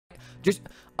Just,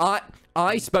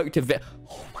 I spoke to Vic.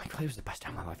 Oh my god, it was the best day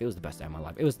of my life. It was the best day of my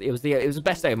life. It was the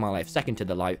best day of my life. Second to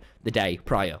the day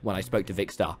prior when I spoke to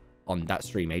Vic Star on that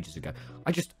stream ages ago.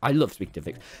 I love speaking to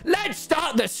Vic. Let's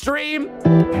start the stream.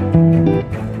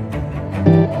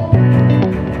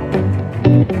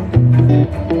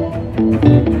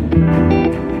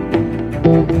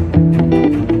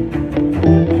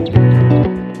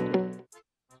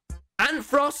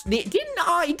 Antfrost,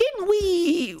 didn't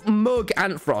we mug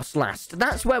Antfrost last?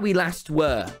 That's where we last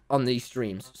were on these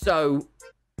streams. So,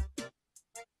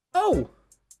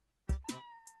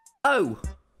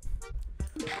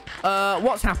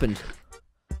 what's happened?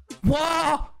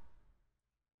 What?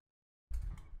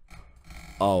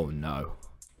 Oh no.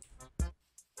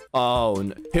 Oh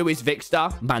no. Who is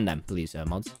Vicstar? Ban them, please,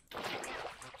 mods.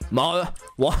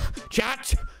 What?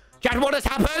 Chat, what has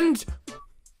happened?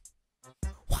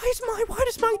 Why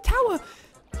does my tower?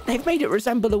 They've made it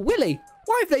resemble a willy.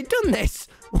 Why have they done this?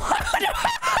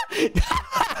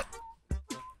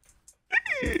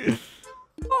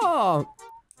 Oh,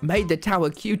 made the tower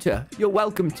cuter. You're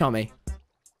welcome, Tommy.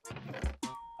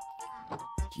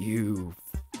 You.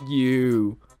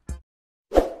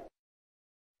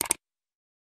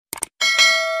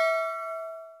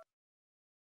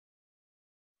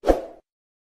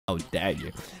 How dare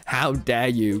you? How dare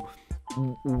you?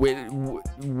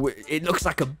 It looks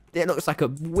like a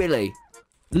willy.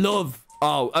 Love.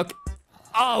 Oh, okay.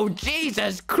 Oh,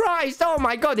 Jesus Christ. Oh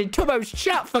my god, did Tubbo's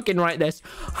chat fucking write this?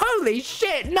 Holy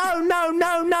shit. No.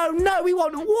 We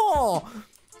want war.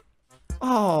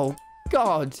 Oh,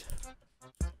 God.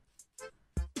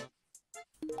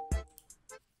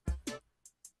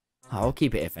 I'll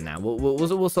keep it here for now.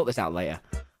 We'll sort this out later.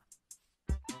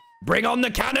 Bring on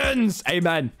the cannons!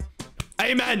 Amen.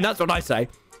 Amen. That's what I say.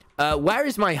 Where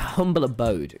is my humble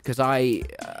abode? Because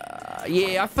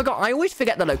yeah, I forgot. I always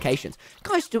forget the locations.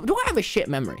 Guys, do I have a shit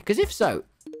memory? Because if so,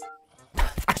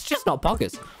 that's just not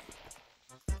poggers.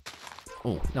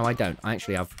 Oh, no, I don't. I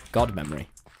actually have God memory.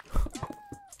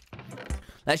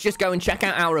 Let's just go and check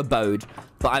out our abode.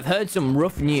 But I've heard some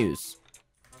rough news.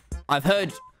 I've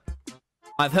heard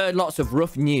lots of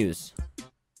rough news.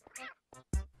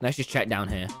 Let's just check down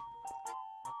here.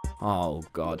 Oh,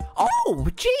 God. Oh,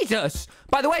 Jesus!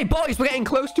 By the way, boys, we're getting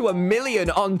close to 1 million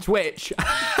on Twitch.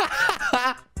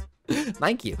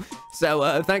 Thank you.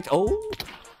 So, thanks. Oh,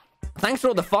 thanks for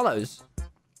all the follows.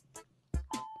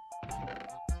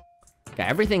 Okay,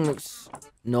 everything looks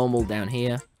normal down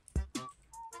here.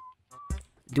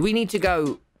 Do we need to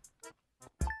go...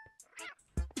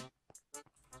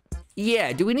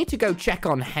 Yeah, do we need to go check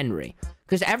on Henry?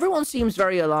 Because everyone seems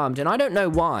very alarmed, and I don't know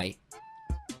why,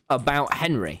 about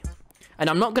Henry. And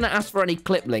I'm not going to ask for any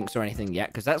clip links or anything yet,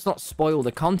 because that's not spoil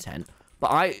the content.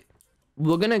 But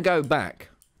we're going to go back.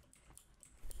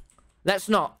 Let's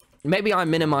not... Maybe I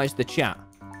minimized the chat.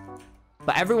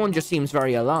 But everyone just seems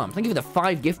very alarmed. Thank you for the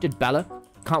 5 gifted, Bella.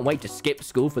 Can't wait to skip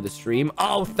school for the stream.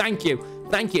 Oh, thank you.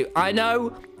 Thank you. I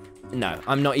know... No,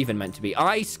 I'm not even meant to be.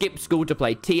 I skipped school to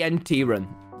play TNT Run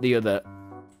the other...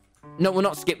 No, well,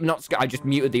 not skip. I just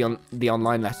muted the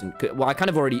online lesson. Well, I kind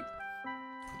of already...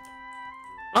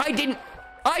 I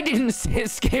didn't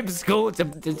skip school to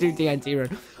do TNT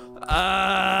Run.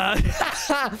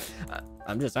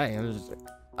 I'm just saying.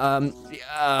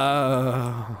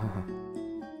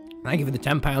 Thank you for the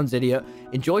 £10, idiot.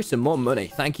 Enjoy some more money.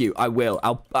 Thank you. I will.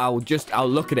 I'll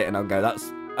look at it and I'll go,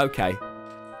 that's okay.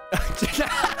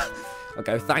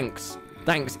 Okay, thanks.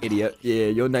 Thanks, idiot. Yeah,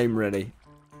 your name really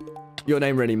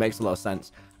makes a lot of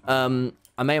sense. I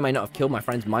may or may not have killed my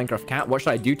friend's Minecraft cat. What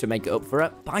should I do to make it up for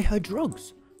it? Buy her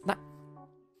drugs.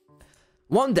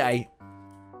 One day.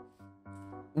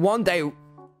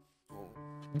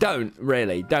 Don't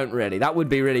really. That would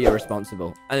be really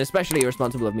irresponsible. And especially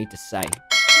irresponsible of me to say.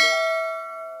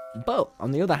 But,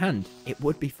 on the other hand, it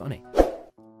would be funny.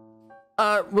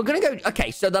 We're gonna go...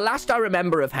 Okay, so the last I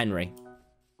remember of Henry,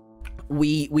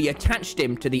 we attached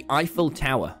him to the Eiffel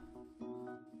Tower.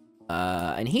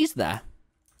 And he's there.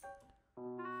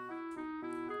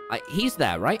 He's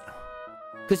there, right?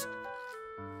 Because...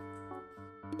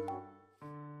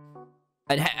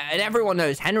 And everyone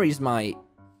knows Henry's my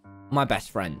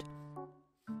best friend.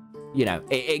 You know,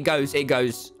 it goes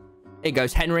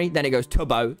Henry, then it goes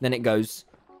Tubbo, then it goes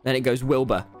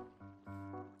Wilbur.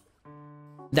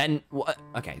 Then what?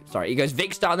 Okay, sorry. It goes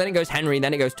Vicstar, then it goes Henry,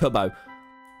 then it goes Tubbo.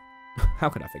 How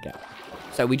could I forget?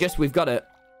 So we've got it.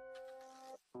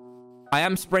 I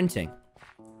am sprinting.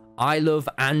 I love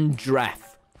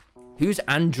Andref. Who's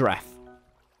Andref?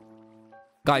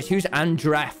 Guys, who's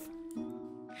Andref?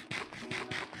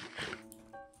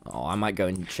 Oh, I might go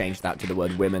and change that to the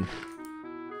word women.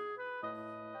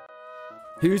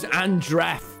 Who's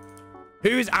Andref?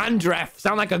 Who's Andref?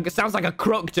 Sounds like a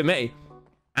crook to me.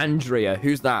 Andrea,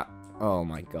 who's that? Oh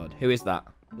my god, who is that?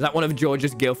 Is that one of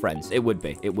George's girlfriends? It would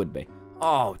be. It would be.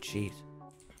 Oh, jeez.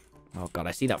 Oh god,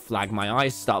 I see that flag. My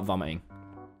eyes start vomiting.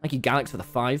 Thank you, Galax, for the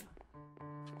 5.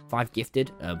 5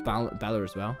 gifted. Bella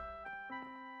as well.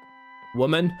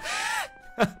 Woman.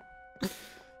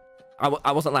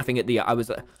 I wasn't laughing at the... I was...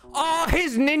 oh,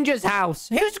 his ninja's house.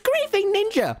 Who's griefing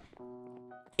ninja?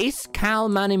 Iskal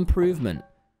man improvement.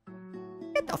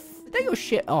 Get your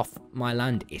shit off my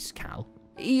land, Iskal.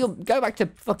 You'll go back to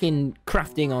fucking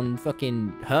crafting on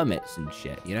fucking hermits and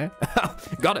shit, you know?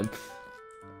 Got him.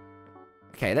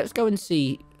 Okay, let's go and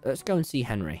see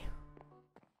Henry.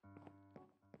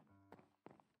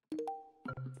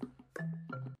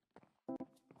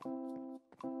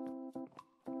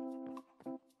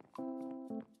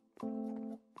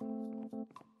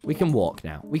 We can walk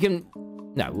now. We can...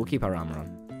 no, we'll keep our armor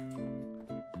on.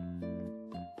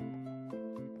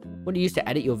 What do you use to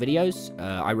edit your videos?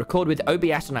 I record with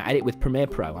OBS and I edit with Premiere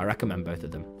Pro. I recommend both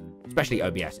of them. Especially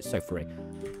OBS. It's so free.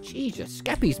 Jesus,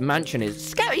 Skeppy's mansion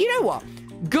is... you know what?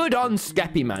 Good on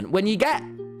Skeppy, man. When you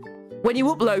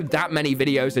upload that many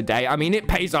videos a day, I mean, it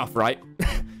pays off, right?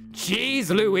 Jeez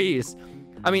Louise.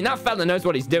 I mean, that fella knows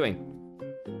what he's doing.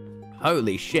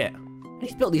 Holy shit. And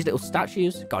he's built these little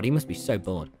statues. God, he must be so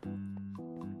bored.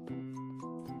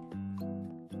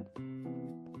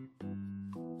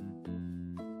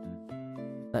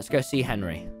 Let's go see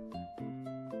Henry.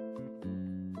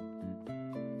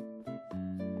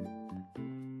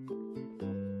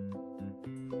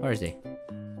 Where is he?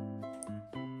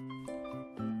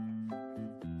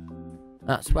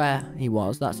 That's where he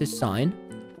was. That's his sign.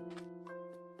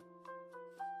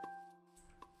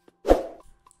 There's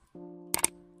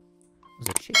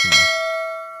a chicken there.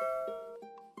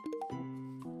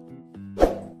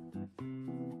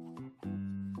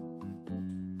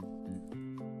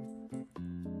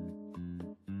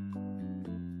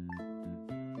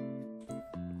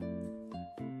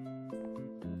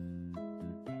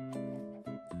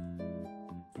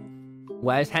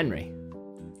 Where's Henry?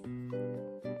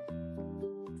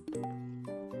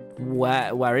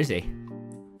 Where is he?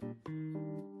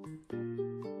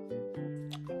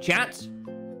 Chat?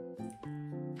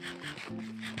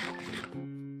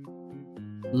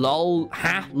 Lol,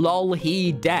 lol,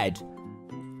 he dead.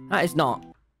 That's not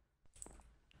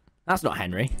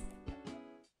Henry.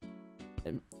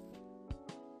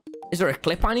 Is there a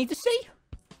clip I need to see?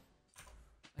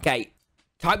 Okay,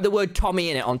 type the word Tommy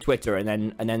in it on Twitter and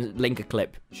then link a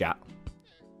clip, chat.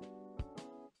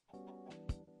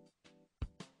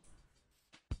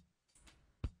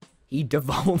 He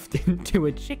devolved into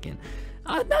a chicken.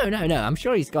 No. I'm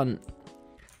sure he's gone.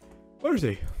 Where is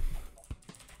he?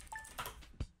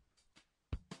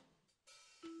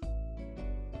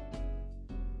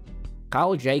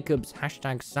 Carl Jacobs,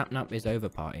 hashtag Sapnap is over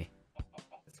party.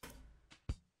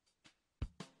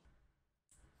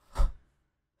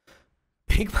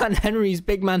 Big Man Henry's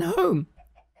Big Man home.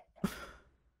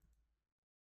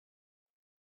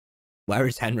 Where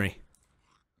is Henry?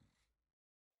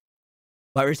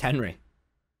 Where is Henry?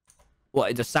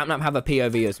 What, does Sapnap have a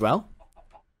POV as well?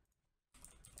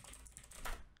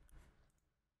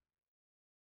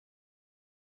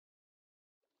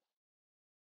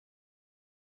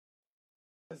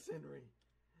 Yes, Henry.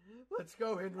 Let's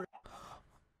go, Henry.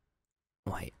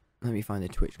 Wait, let me find the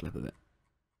Twitch clip of it.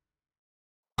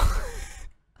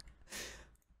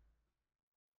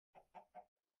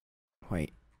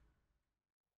 Wait.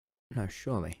 No,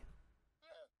 surely.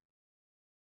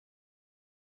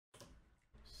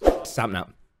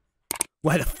 Sapnap.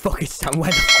 Where the fuck is Sam?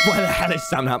 Where the hell is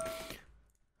Sapnap?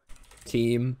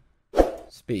 Team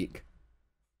speak.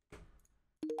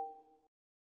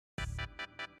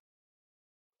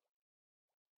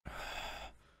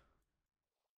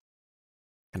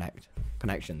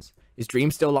 Connections. Is Dream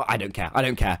still locked? I don't care. I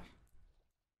don't care.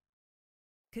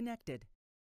 Connected.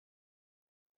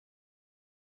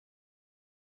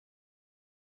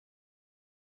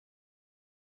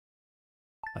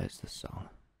 Where's the song?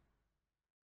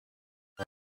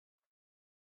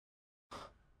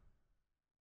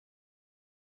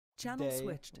 Channel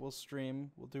switched. We'll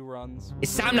stream. We'll do runs. Is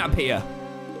Sapnap here?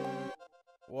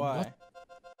 Why?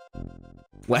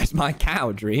 Where's my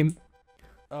cow, Dream?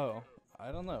 Oh,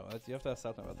 I don't know. You have to ask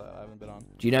Sapnap about that. I haven't been on.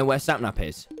 Do you know where Sapnap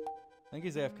is? I think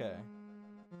he's AFK.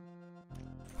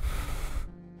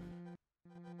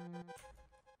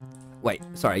 Wait,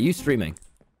 sorry, are you streaming?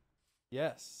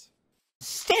 Yes.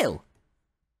 Still?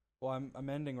 Well, I'm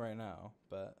ending right now,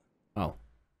 but... Oh.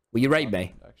 Will you raid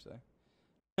me? Actually.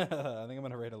 I think I'm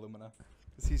gonna raid Illumina.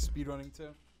 Because he's speedrunning too.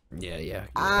 Yeah.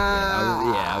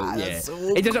 That's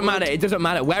It doesn't matter. It doesn't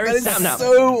matter. Where is Sam now?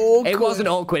 So awkward. It wasn't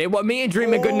awkward. Me and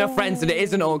Dream are good enough friends that it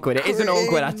isn't awkward. It isn't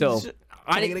awkward at all.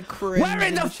 I'm gonna cringe. Where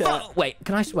in the fuck? Wait,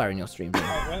 can I swear in your stream?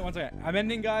 Wait, 1 second. I'm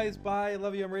ending, guys. Bye.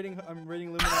 Love you. I'm rating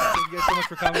Lumina. Thank you guys so much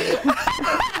for coming.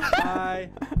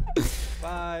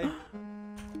 Bye.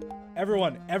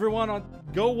 Everyone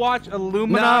go watch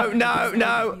Illumina.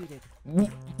 No.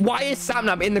 Why is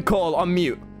Samnab in the call on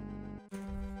mute?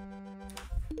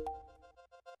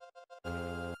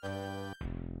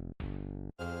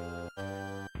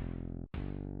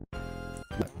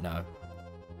 No.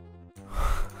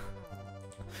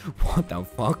 What the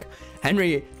fuck?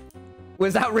 Henry,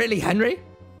 was that really Henry?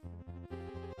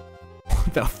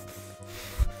 What the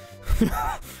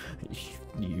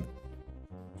you...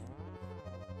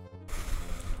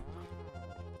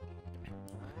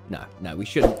 No, we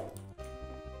shouldn't.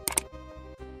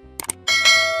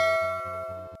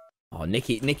 Oh,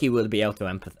 Nikki will be able to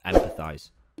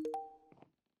empathize.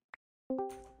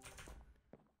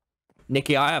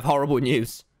 Nikki, I have horrible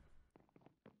news.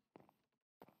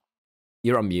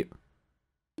 You're on mute.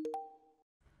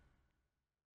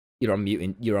 You're on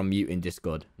mute in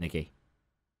Discord, Nikki.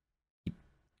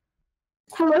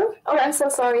 Hello? Oh, I'm so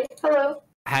sorry. Hello.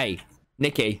 Hey,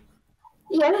 Nikki.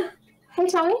 Yeah. Hey,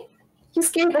 Tommy. You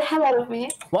scared the hell out of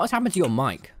me. What has happened to your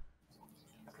mic?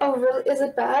 Oh, really? Is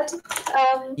it bad?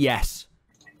 Yes.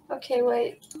 Okay,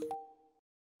 wait.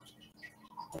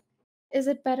 Is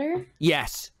it better?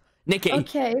 Yes. Nikki.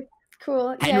 Okay,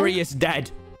 cool. Henry is dead.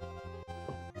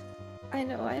 I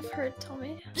know, I've heard,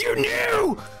 Tommy. You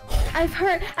knew! I've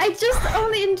heard. I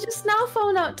just now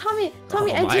found out. Tommy, Oh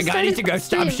I need to go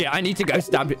stab shit. I need to go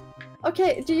stab it.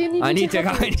 Okay, do you need I need to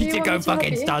go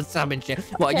fucking start stabbing shit.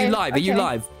 What, are you live? Are you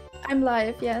live? I'm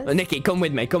live, yes. Nikki, come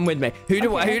with me. Who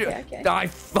do I Nikki,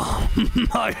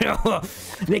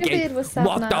 it was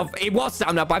Samnab. It was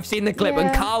Samnab. I've seen the clip, and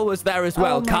Yeah. Carl was there as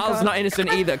well. Oh my Carl's God. not innocent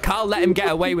either. Carl let him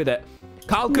get away with it.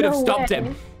 Carl could have stopped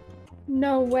him.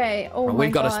 No way. Oh my God.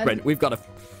 We've got to sprint. We've got to...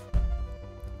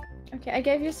 Okay, I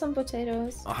gave you some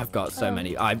potatoes. Oh, I've got so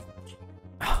many.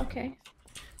 Okay.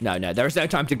 No. There is no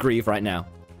time to grieve right now.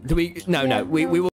 Do we? No. We will.